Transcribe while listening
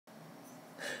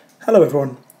Hello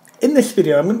everyone. In this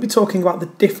video I'm going to be talking about the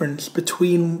difference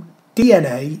between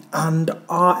DNA and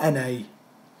RNA.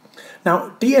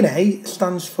 Now DNA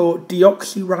stands for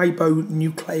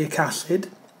deoxyribonucleic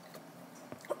acid,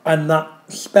 and that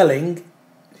spelling,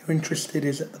 if you're interested,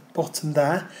 is at the bottom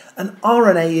there, and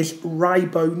RNA is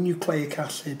ribonucleic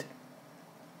acid.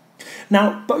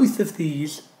 Now both of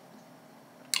these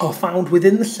are found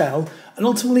within the cell and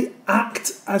ultimately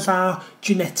act as our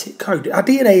genetic code. Our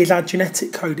DNA is our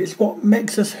genetic code, it's what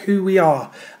makes us who we are,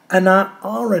 and our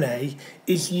RNA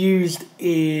is used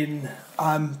in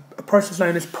a process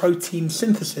known as protein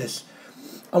synthesis.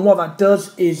 And what that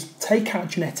does is take our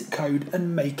genetic code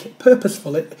and make it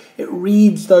purposeful. It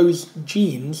reads those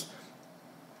genes,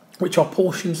 which are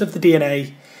portions of the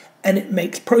DNA, and it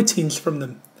makes proteins from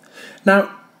them.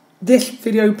 Now, this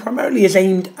video primarily is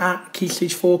aimed at Key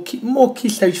Stage 4, more Key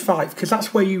Stage 5, because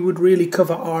that's where you would really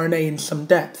cover RNA in some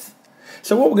depth.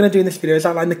 So what we're going to do in this video is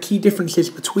outline the key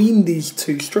differences between these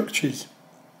two structures.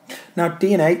 Now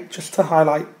DNA, just to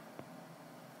highlight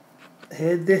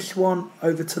here, this one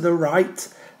over to the right,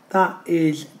 that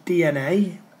is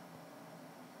DNA.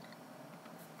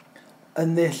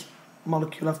 And this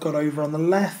molecule I've got over on the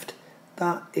left,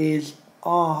 that is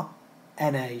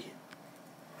RNA.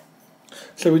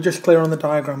 So we're just clear on the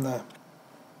diagram there.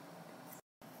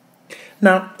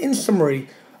 Now, in summary,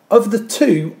 of the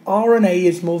two, RNA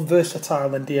is more versatile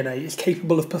than DNA. It's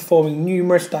capable of performing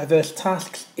numerous diverse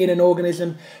tasks in an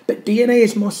organism, but DNA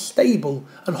is more stable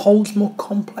and holds more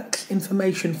complex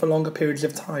information for longer periods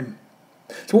of time.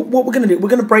 So what we're going to do, we're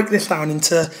going to break this down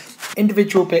into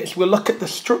individual bits. We'll look at the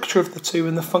structure of the two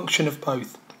and the function of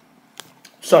both.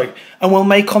 So, and we'll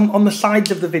make on the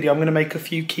sides of the video, I'm going to make a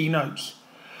few key notes.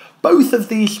 Both of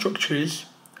these structures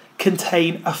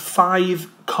contain a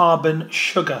 5-carbon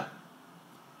sugar.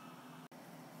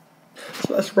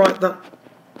 So let's write that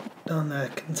down there.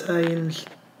 Contains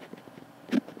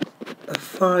a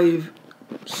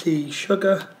 5C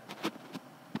sugar.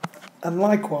 And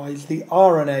likewise, the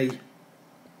RNA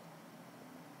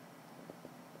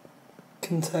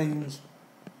contains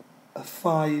a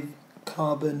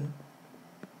 5-carbon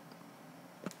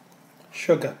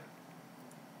sugar.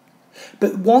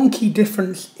 But one key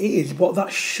difference is what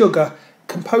that sugar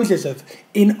composes of.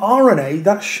 In RNA,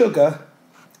 that sugar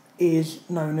is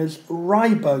known as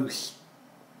ribose.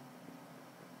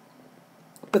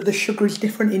 But the sugar is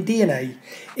different in DNA.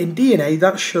 In DNA,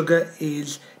 that sugar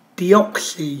is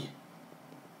deoxyribose.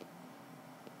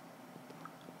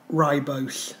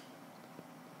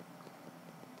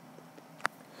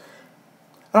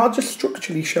 And I'll just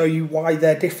structurally show you why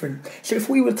they're different. So if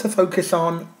we were to focus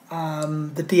on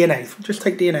the DNA, if we just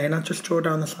take DNA, and I'll just draw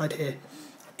down the side here.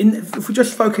 If we're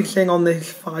just focusing on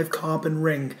this 5-carbon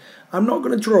ring, I'm not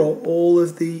going to draw all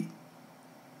of the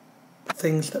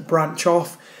things that branch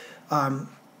off.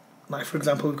 Like for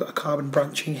example, we've got a carbon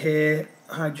branching here,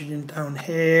 hydrogen down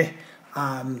here.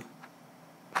 If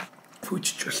we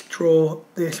just draw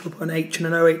this, we'll put an H and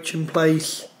an OH in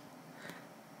place,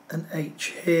 an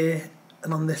H here,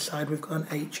 and on this side we've got an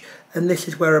H, and this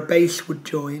is where a base would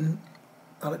join.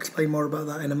 I'll explain more about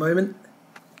that in a moment.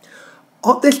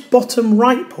 At this bottom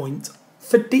right point,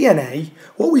 for DNA,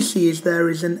 what we see is there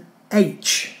is an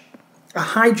H, a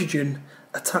hydrogen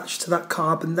attached to that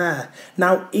carbon there.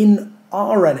 Now in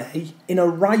RNA, in a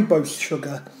ribose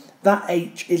sugar, that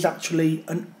H is actually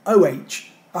an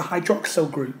OH, a hydroxyl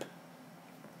group.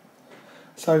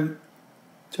 So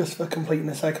just for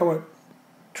completeness sake, I won't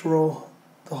draw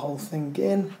the whole thing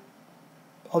in.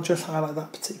 I'll just highlight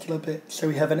that particular bit. So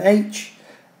we have an H,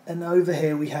 and over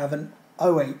here we have an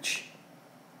OH.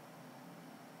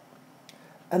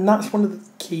 And that's one of the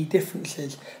key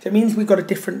differences. So it means we've got a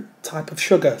different type of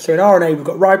sugar. So in RNA we've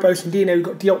got ribose, in DNA we've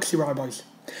got deoxyribose.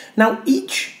 Now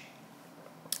each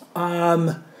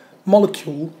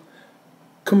molecule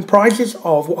comprises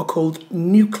of what are called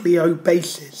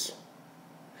nucleobases.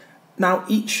 Now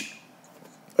each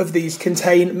of these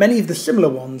contain many of the similar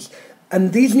ones,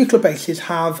 and these nucleobases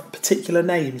have particular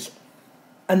names,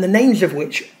 and the names of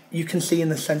which you can see in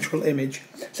the central image.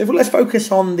 So let's focus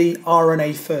on the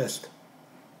RNA first.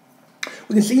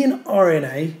 We can see in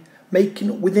RNA,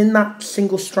 making within that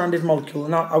single-stranded molecule,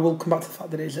 and I will come back to the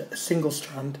fact that it is a single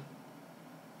strand,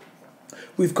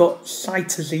 we've got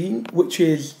cytosine, which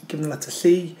is given the letter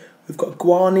C, we've got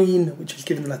guanine, which is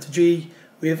given the letter G,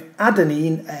 we have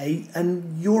adenine, A,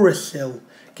 and uracil,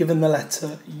 given the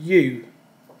letter U.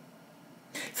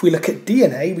 If we look at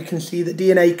DNA, we can see that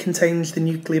DNA contains the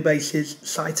nucleobases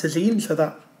cytosine, so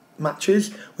that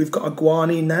matches. We've got a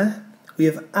guanine there, we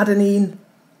have adenine,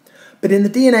 but in the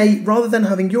DNA, rather than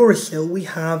having uracil, we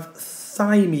have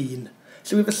thymine.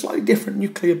 So we have a slightly different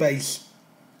nucleobase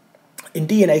in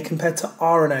DNA compared to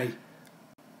RNA.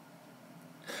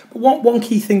 But one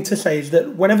key thing to say is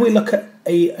that whenever we look at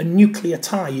a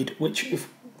nucleotide, which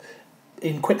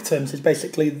in quick terms is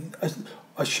basically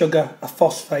a sugar, a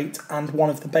phosphate, and one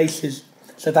of the bases,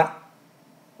 so that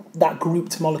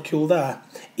grouped molecule there,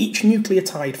 each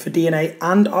nucleotide for DNA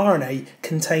and RNA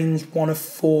contains one of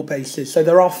 4 bases. So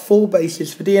there are 4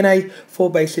 bases for DNA, 4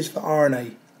 bases for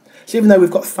RNA. So even though we've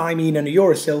got thymine and a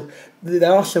uracil, they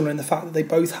are similar in the fact that they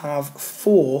both have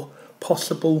 4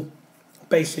 possible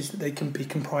bases that they can be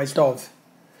comprised of.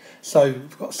 So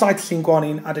we've got cytosine,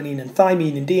 guanine, adenine and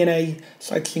thymine in DNA,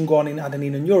 cytosine, guanine,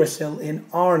 adenine and uracil in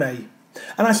RNA.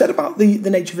 And I said about the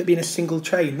nature of it being a single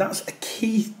chain. That's a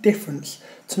key difference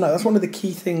to know. That's one of the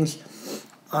key things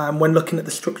when looking at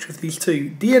the structure of these two.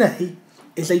 DNA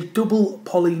is a double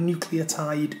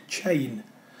polynucleotide chain.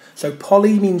 So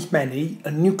poly means many,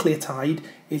 and nucleotide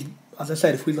is, as I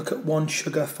said, if we look at one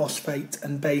sugar, phosphate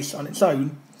and base on its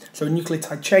own, so a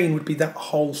nucleotide chain would be that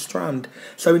whole strand.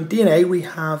 So in DNA we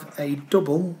have a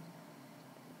double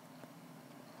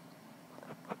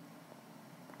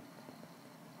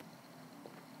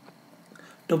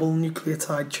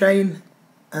nucleotide chain,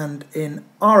 and in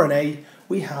RNA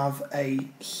we have a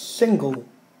single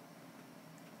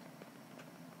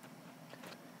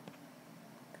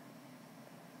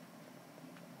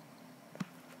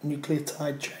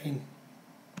nucleotide chain.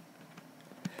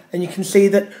 And you can see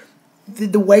that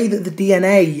the way that the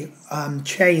DNA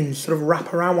chains sort of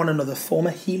wrap around one another form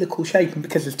a helical shape, and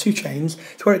because there's 2 chains,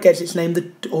 it's where it gets its name,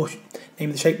 the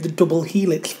shape, the double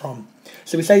helix from.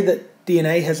 So we say that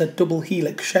DNA has a double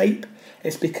helix shape.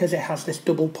 It's because it has this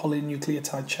double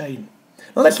polynucleotide chain.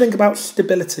 Now let's think about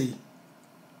stability.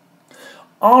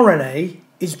 RNA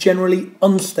is generally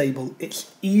unstable.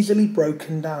 It's easily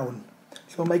broken down.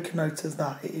 So I'll make a note of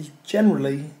that. It is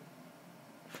generally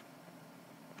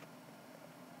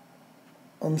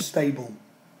unstable.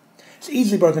 It's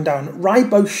easily broken down.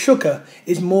 Ribose sugar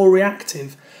is more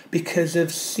reactive because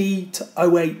of C to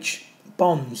OH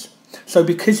bonds. So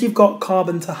because you've got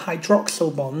carbon to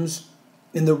hydroxyl bonds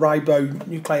in the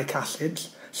ribonucleic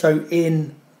acids, so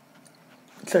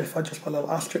if I just put a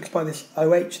little asterisk by this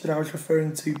OH that I was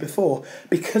referring to before,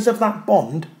 because of that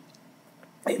bond,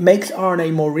 it makes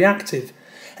RNA more reactive,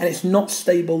 and it's not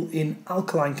stable in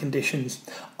alkaline conditions.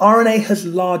 RNA has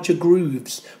larger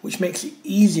grooves, which makes it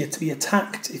easier to be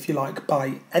attacked, if you like,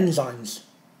 by enzymes.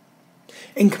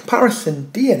 In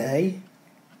comparison, DNA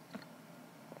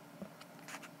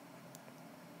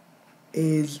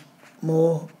is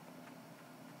more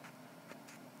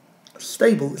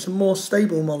stable. It's a more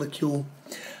stable molecule.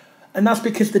 And that's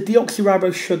because the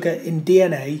deoxyribose sugar in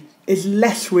DNA is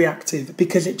less reactive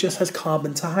because it just has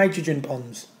carbon to hydrogen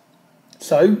bonds.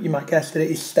 So you might guess that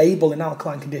it is stable in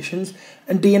alkaline conditions,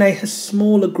 and DNA has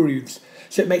smaller grooves,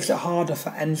 so it makes it harder for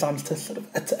enzymes to sort of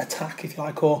attack, if you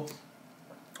like, or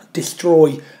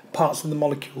destroy parts of the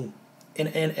molecule in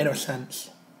a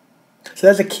sense. So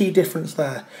there's a key difference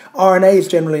there. RNA is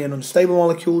generally an unstable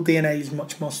molecule, DNA is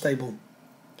much more stable.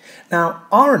 Now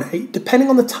RNA, depending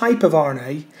on the type of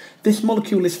RNA, this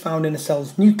molecule is found in a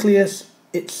cell's nucleus,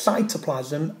 its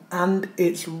cytoplasm and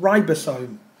its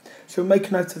ribosome. So make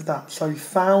a note of that. So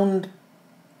found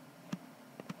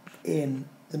in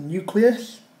the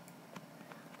nucleus,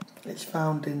 it's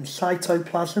found in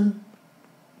cytoplasm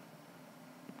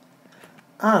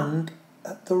and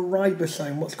at the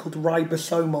ribosome, what's called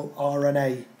ribosomal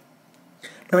RNA.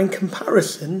 Now in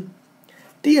comparison,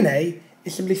 DNA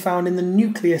is simply found in the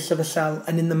nucleus of a cell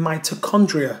and in the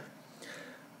mitochondria.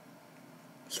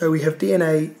 So we have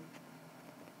DNA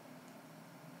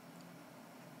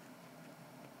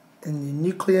in the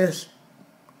nucleus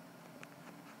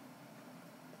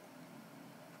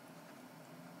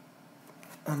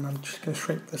and I'm just going to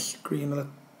shrink the screen a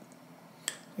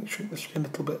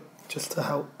little bit just to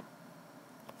help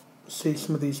see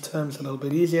some of these terms a little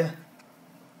bit easier.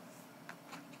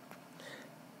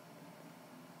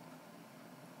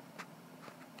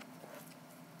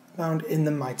 Found in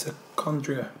the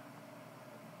mitochondria.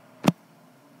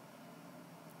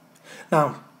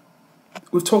 Now,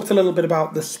 we've talked a little bit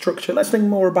about the structure. Let's think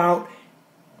more about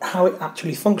how it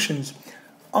actually functions.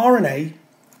 RNA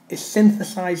is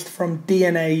synthesized from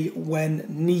DNA when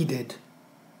needed,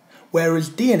 whereas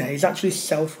DNA is actually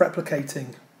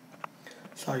self-replicating.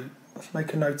 So let's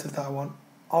make a note of that one.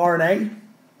 RNA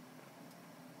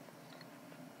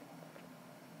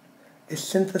is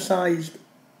synthesized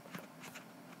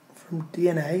from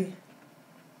DNA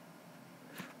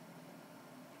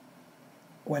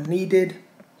when needed,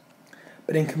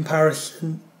 but in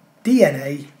comparison,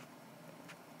 DNA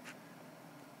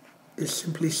is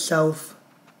simply self-replicating.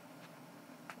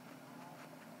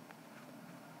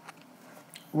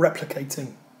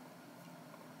 replicating.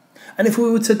 And if we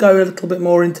were to go a little bit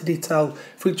more into detail,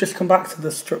 if we just come back to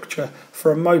the structure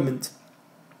for a moment,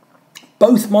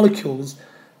 both molecules,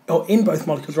 or in both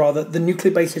molecules rather, the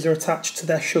nuclear bases are attached to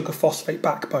their sugar phosphate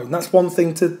backbone. That's one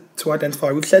thing to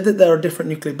identify. We've said that there are different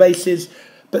nuclear bases,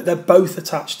 but they're both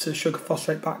attached to the sugar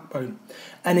phosphate backbone.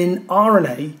 And in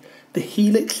RNA, the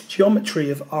helix geometry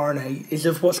of RNA is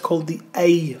of what's called the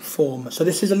A form. So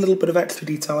this is a little bit of extra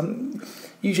detail. And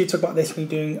usually talk about this when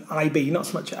you're doing IB, not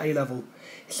so much at A level.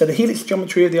 So the helix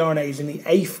geometry of the RNA is in the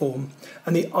A form,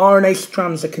 and the RNA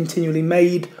strands are continually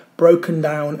made, broken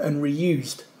down, and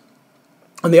reused.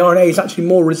 And the RNA is actually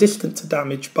more resistant to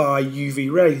damage by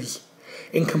UV rays.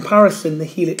 In comparison, the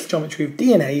helix geometry of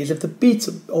DNA is of the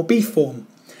beta or B form.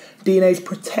 DNA is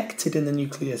protected in the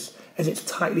nucleus as it's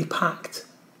tightly packed.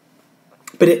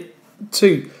 But it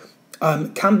too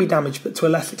can be damaged, but to a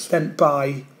less extent,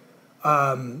 by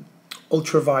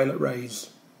ultraviolet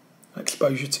rays,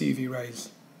 exposure to UV rays.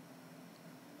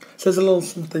 So there's a little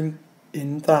something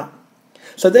in that.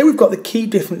 So there we've got the key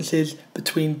differences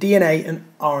between DNA and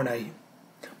RNA.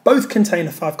 Both contain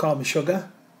a 5-carbon sugar.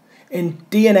 In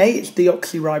DNA it's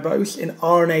deoxyribose, in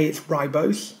RNA it's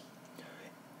ribose.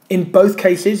 In both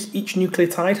cases, each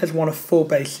nucleotide has one of 4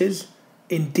 bases.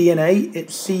 In DNA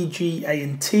it's C, G, A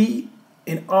and T.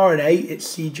 In RNA it's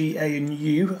C, G, A and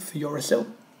U for uracil.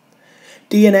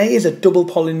 DNA is a double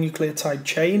polynucleotide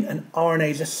chain and RNA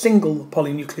is a single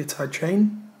polynucleotide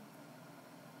chain.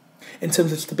 In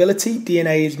terms of stability,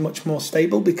 DNA is much more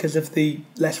stable because of the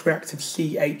less reactive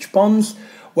CH bonds,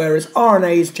 whereas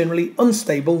RNA is generally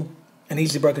unstable and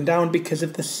easily broken down because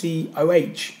of the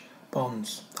COH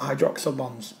bonds, the hydroxyl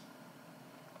bonds.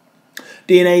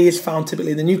 DNA is found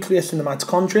typically in the nucleus and the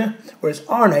mitochondria, whereas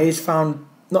RNA is found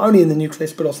not only in the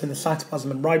nucleus but also in the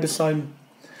cytoplasm and ribosome.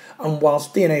 And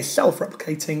whilst DNA is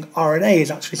self-replicating, RNA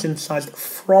is actually synthesized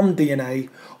from DNA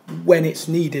when it's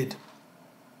needed.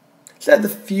 So they're the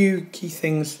few key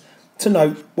things to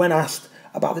note when asked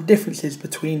about the differences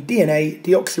between DNA,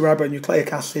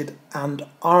 deoxyribonucleic acid, and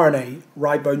RNA,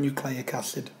 ribonucleic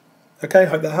acid. Okay,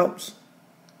 hope that helps.